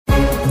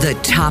The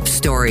top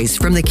stories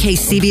from the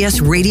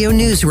KCBS Radio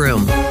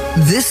Newsroom.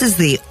 This is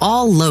the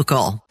All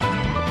Local.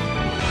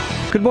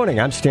 Good morning,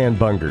 I'm Stan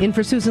Bunger. In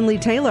for Susan Lee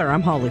Taylor,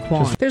 I'm Holly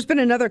Kwan. There's been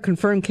another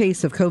confirmed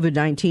case of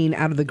COVID-19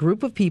 out of the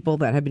group of people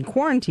that have been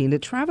quarantined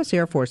at Travis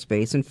Air Force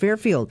Base in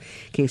Fairfield.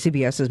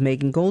 KCBS's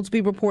Megan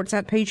Goldsby reports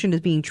that patient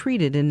is being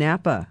treated in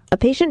Napa. A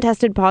patient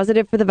tested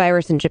positive for the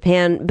virus in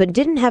Japan, but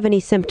didn't have any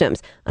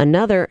symptoms.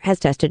 Another has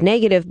tested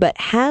negative, but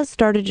has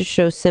started to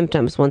show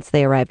symptoms once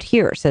they arrived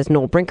here, says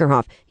Noel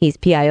Brinkerhoff. He's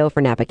PIO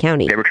for Napa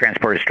County. They were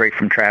transported straight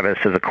from Travis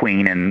to the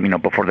Queen,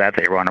 and before that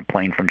they were on a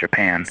plane from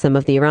Japan. Some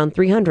of the around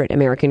 300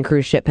 American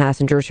cruise ship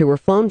passengers who were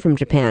flown from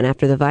Japan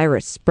after the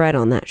virus spread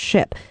on that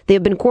ship. They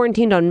have been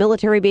quarantined on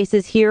military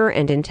bases here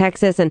and in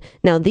Texas, and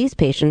now these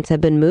patients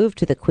have been moved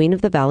to the Queen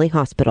of the Valley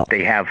Hospital.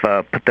 They have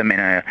put them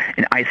in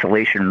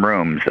isolation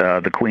rooms.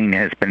 The Queen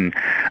has been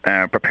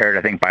prepared,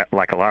 I think, by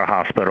like a lot of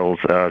hospitals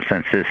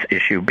since this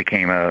issue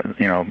became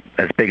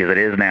as big as it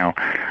is now.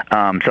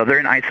 So they're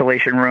in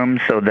isolation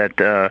rooms so that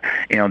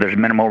there's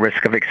minimal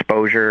risk of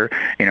exposure.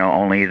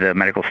 Only the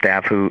medical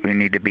staff who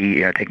need to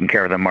be taking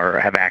care of them or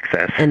have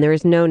access. And there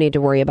is no need to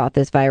worry about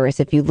this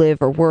virus if you live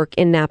or work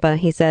in Napa,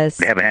 he says.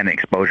 They haven't had any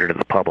exposure to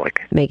the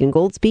public. Megan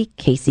Goldsby,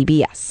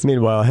 KCBS.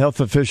 Meanwhile,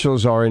 health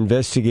officials are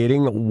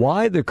investigating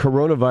why the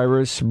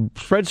coronavirus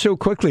spread so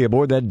quickly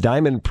aboard that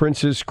Diamond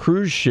Princess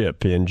cruise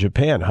ship in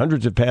Japan.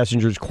 Hundreds of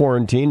passengers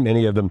quarantined,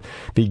 many of them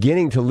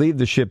beginning to leave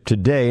the ship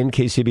today. And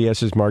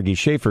KCBS's Margie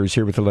Schaefer is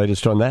here with the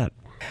latest on that.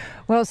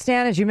 Well,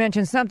 Stan, as you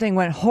mentioned, something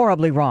went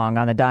horribly wrong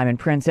on the Diamond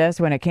Princess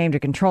when it came to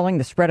controlling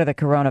the spread of the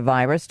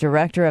coronavirus.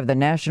 Director of the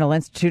National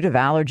Institute of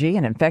Allergy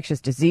and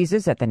Infectious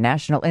Diseases at the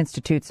National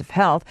Institutes of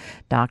Health,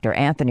 Dr.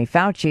 Anthony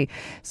Fauci,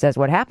 says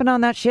what happened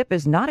on that ship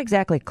is not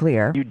exactly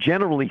clear. You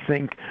generally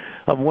think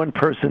of one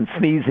person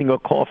sneezing or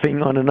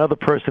coughing on another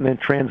person and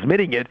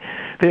transmitting it.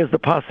 There's the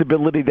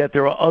possibility that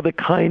there are other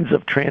kinds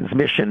of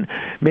transmission,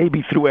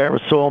 maybe through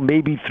aerosol,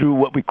 maybe through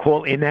what we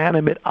call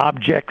inanimate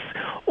objects.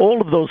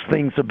 All of those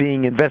things are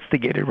being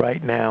investigated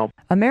right now.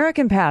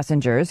 American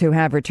passengers who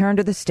have returned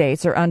to the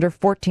States are under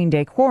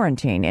 14-day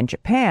quarantine. In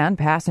Japan,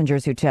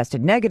 passengers who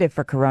tested negative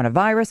for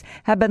coronavirus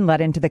have been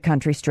let into the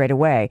country straight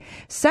away.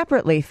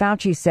 Separately,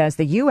 Fauci says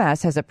the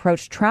U.S. has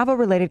approached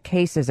travel-related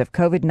cases of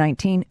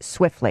COVID-19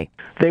 swiftly.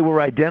 They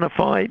were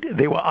identified,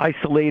 they were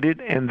isolated,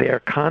 and their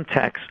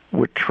contacts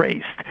were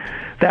traced.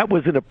 That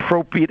was an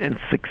appropriate and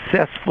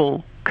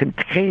successful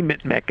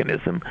containment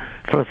mechanism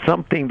for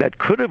something that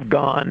could have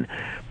gone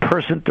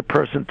person to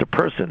person to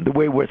person, the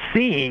way we're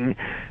seeing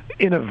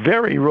in a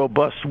very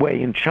robust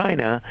way in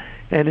China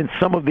and in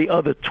some of the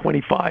other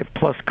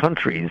 25-plus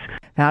countries.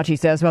 Fauci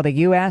says while the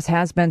U.S.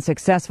 has been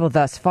successful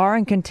thus far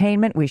in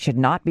containment, we should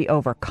not be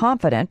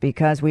overconfident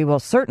because we will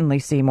certainly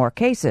see more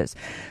cases.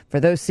 For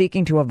those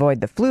seeking to avoid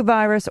the flu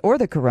virus or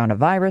the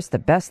coronavirus, the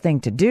best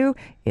thing to do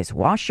is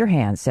wash your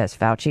hands, says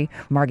Fauci.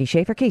 Margie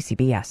Schaefer,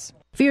 KCBS.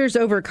 Fears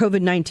over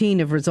COVID-19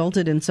 have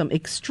resulted in some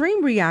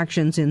extreme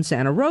reactions in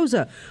Santa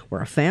Rosa, where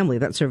a family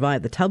that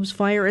survived the Tubbs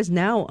fire is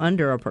now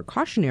under a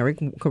precautionary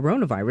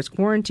coronavirus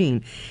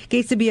quarantine.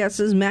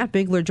 KCBS's Matt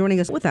Bigler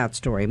joining us with that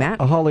story. Matt?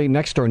 Holly,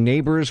 next-door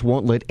neighbors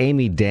won't let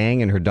Amy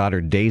Dang and her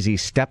daughter Daisy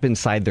step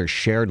inside their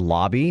shared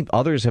lobby.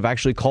 Others have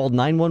actually called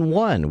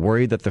 911,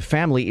 worried that the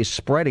family is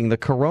spreading the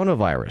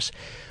coronavirus.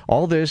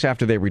 All this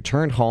after they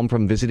returned home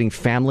from visiting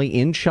family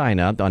in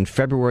China on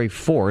February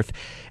 4th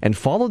and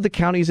followed the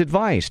county's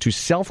advice to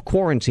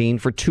self-quarantine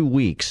for 2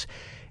 weeks.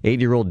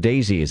 8-year-old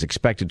Daisy is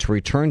expected to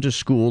return to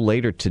school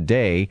later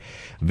today.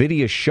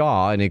 Vidya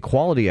Shah, an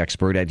equality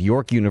expert at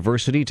York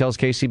University, tells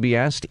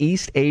KCBS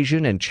East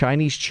Asian and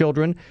Chinese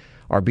children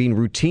are being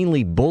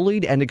routinely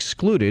bullied and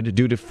excluded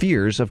due to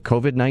fears of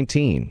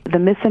COVID-19. The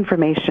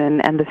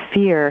misinformation and the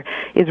fear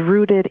is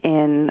rooted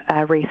in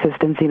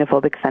racist and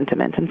xenophobic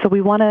sentiment. And so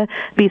we want to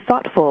be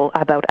thoughtful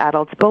about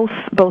adults,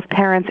 both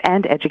parents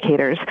and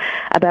educators,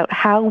 about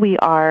how we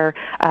are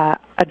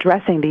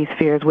addressing these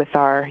fears with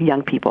our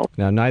young people.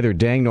 Now, neither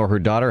Dang nor her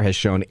daughter has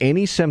shown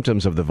any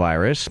symptoms of the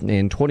virus.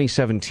 In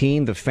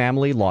 2017, the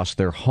family lost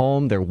their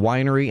home, their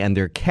winery, and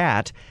their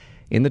cat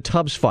in the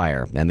Tubbs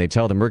fire. And they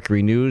tell the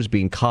Mercury News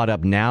being caught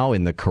up now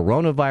in the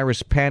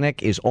coronavirus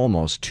panic is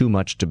almost too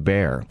much to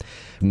bear.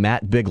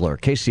 Matt Bigler,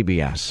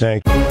 KCBS.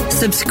 Thank you.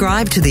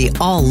 Subscribe to the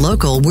All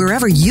Local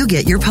wherever you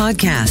get your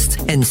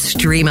podcasts and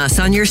stream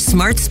us on your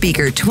smart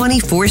speaker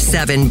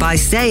 24/7 by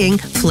saying,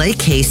 play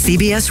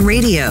KCBS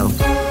Radio.